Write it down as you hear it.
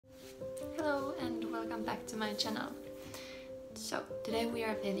welcome back to my channel. So today we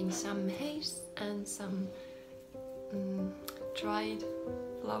are painting some haze and some dried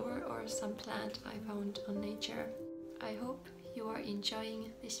flower or some plant I found on nature. I hope you are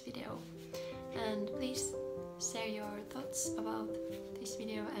enjoying this video, and please share your thoughts about this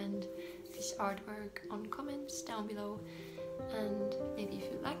video and this artwork on comments down below. And maybe if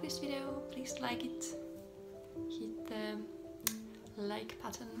you like this video, please like it, hit the like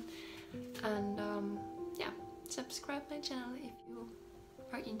button, and yeah, subscribe my channel if you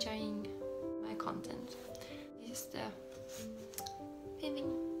are enjoying my content. This is the painting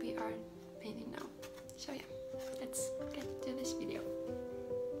we are painting now. So yeah, let's get to this video.